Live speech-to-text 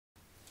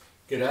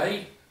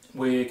G'day,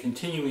 we're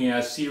continuing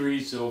our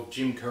series of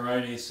Jim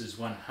Coroneos'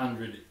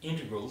 100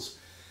 integrals,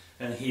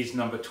 and here's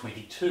number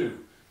 22.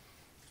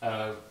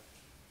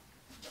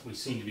 We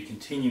seem to be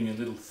continuing a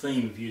little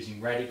theme of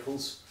using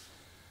radicals,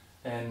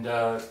 and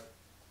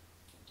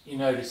you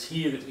notice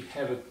here that we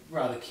have a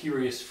rather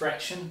curious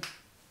fraction.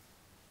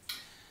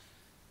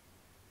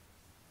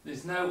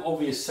 There's no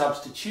obvious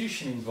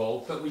substitution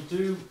involved, but we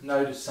do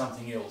notice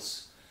something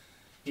else.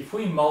 If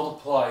we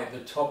multiply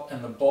the top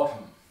and the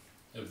bottom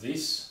of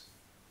this,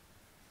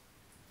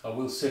 I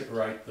will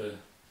separate the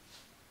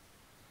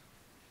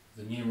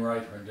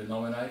numerator and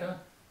denominator.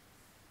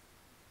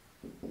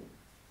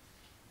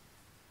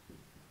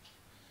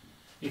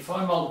 If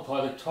I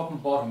multiply the top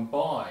and bottom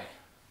by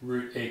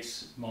root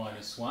x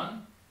plus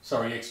 1,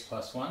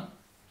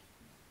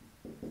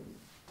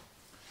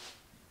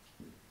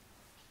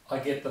 I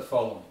get the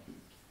following.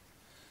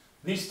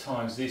 This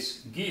times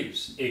this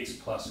gives x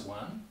plus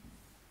 1,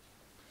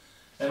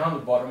 and on the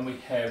bottom we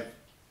have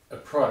a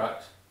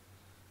product.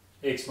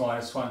 X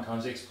minus 1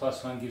 times x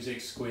plus 1 gives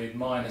x squared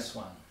minus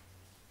 1.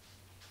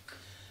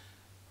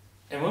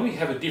 And when we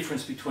have a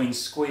difference between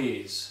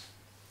squares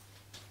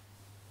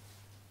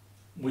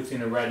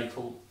within a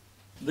radical,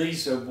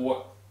 these are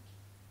what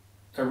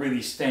are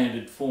really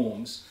standard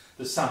forms.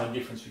 The sum and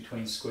difference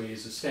between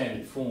squares are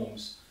standard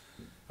forms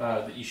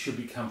that you should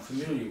become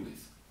familiar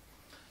with.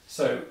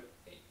 So,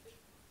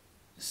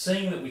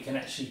 seeing that we can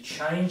actually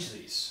change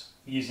this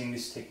using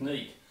this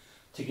technique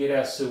to get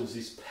ourselves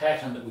this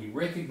pattern that we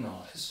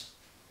recognise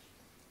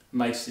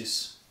makes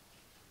this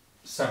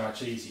so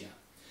much easier.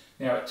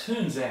 Now it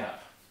turns out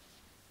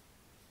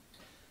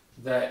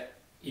that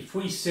if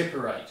we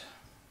separate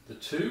the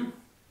two,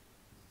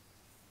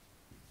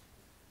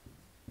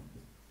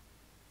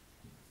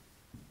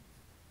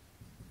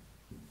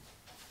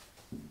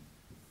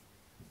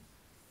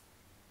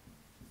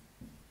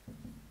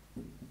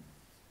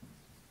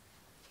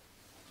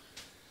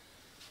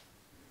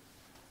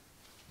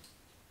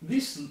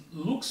 this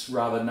looks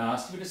rather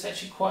nasty, but it's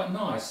actually quite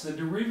nice. The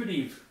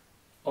derivative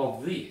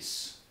of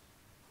this,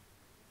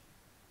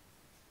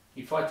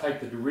 if I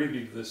take the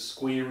derivative of the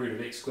square root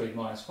of x squared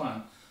minus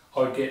 1, I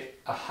would get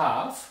a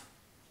half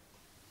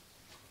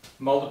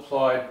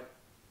multiplied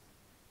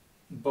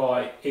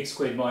by x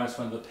squared minus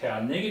 1 to the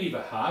power negative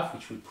a half,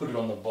 which would put it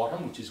on the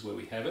bottom, which is where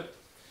we have it,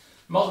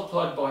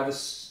 multiplied by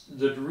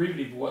the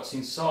derivative of what's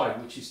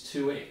inside, which is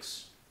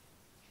 2x.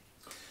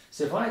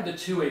 So if I had the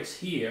 2x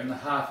here and the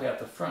half out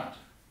the front,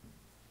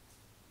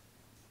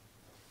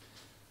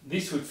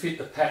 this would fit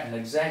the pattern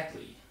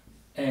exactly,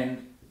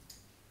 and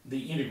the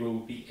integral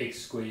would be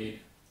x squared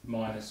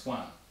minus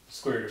 1,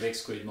 square root of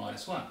x squared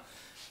minus 1.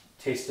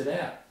 Test it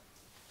out.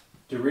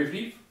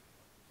 Derivative,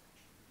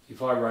 if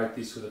I wrote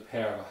this with a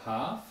power of a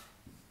half,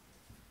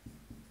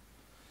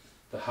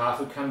 the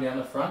half would come down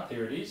the front,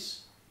 there it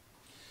is.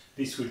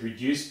 This would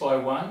reduce by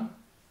 1,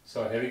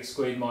 so I'd have x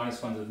squared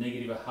minus 1 to the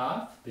negative a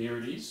half, there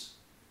it is.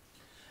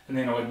 And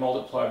then I would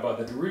multiply by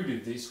the derivative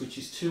of this, which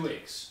is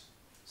 2x.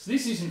 So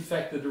this is in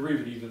fact the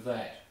derivative of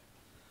that.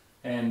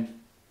 And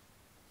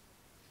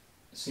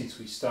since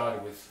we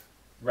started with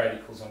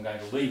radicals, I'm going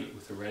to leave it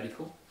with a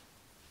radical.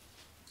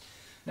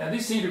 Now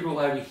this integral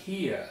over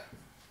here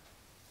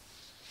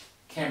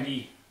can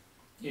be,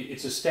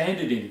 it's a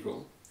standard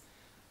integral.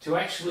 To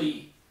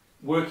actually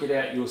work it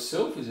out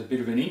yourself is a bit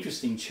of an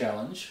interesting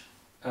challenge.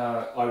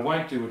 I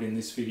won't do it in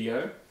this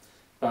video,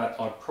 but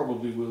I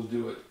probably will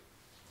do it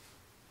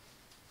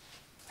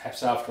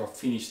perhaps after I've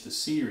finished the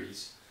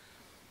series.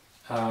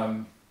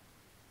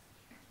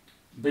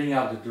 Being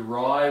able to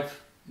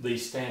derive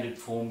these standard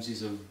forms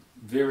is a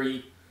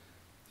very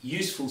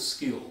useful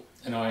skill,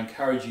 and I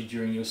encourage you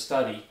during your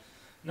study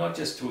not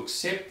just to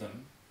accept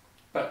them,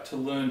 but to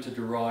learn to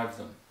derive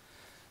them.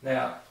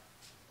 Now,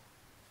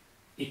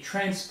 it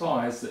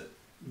transpires that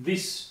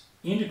this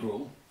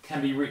integral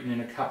can be written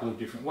in a couple of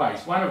different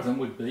ways. One of them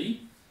would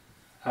be,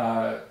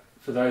 for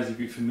those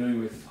of you familiar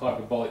with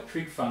hyperbolic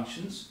trig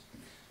functions,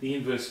 the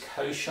inverse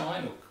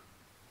cosine or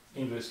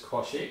inverse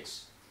cos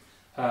x,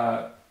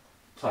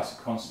 plus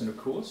a constant of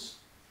course.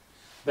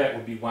 That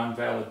would be one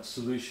valid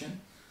solution.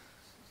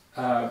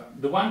 The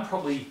one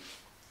probably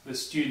the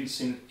students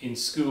in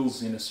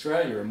schools in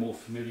Australia are more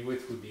familiar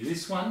with would be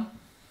this one,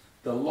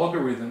 the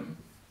logarithm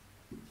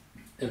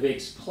of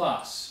x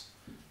plus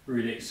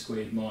root x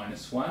squared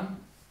minus 1,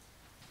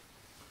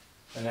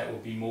 and that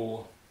would be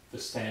more the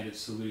standard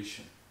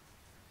solution.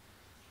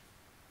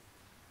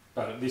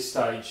 But at this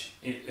stage,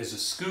 as a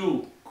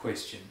school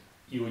question,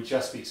 you would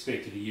just be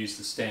expected to use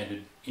the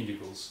standard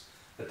integrals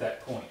at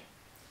that point.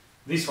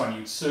 This one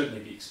you'd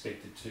certainly be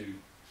expected to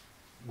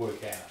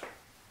work out.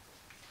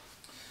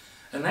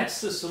 And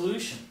that's the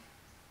solution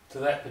to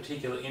that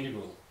particular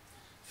integral.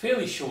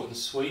 Fairly short and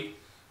sweet,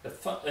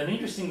 an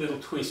interesting little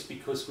twist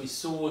because we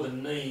saw the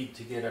need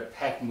to get a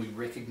pattern we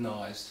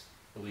recognised,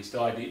 at least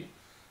I did,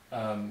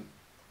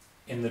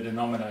 in the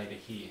denominator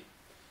here.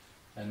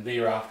 And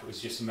thereafter it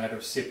was just a matter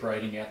of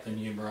separating out the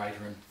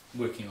numerator and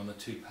working on the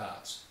two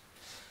parts.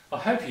 I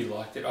hope you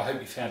liked it, I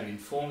hope you found it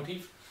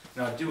informative,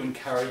 and I do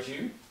encourage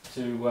you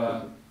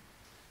to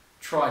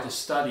try to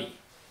study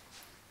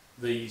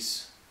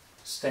these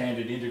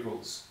standard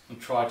integrals and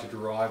try to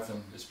derive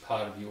them as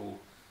part of your,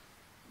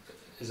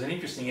 as an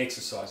interesting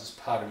exercise as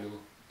part of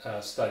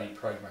your study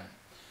program.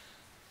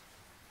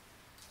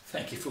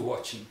 Thank you for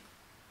watching.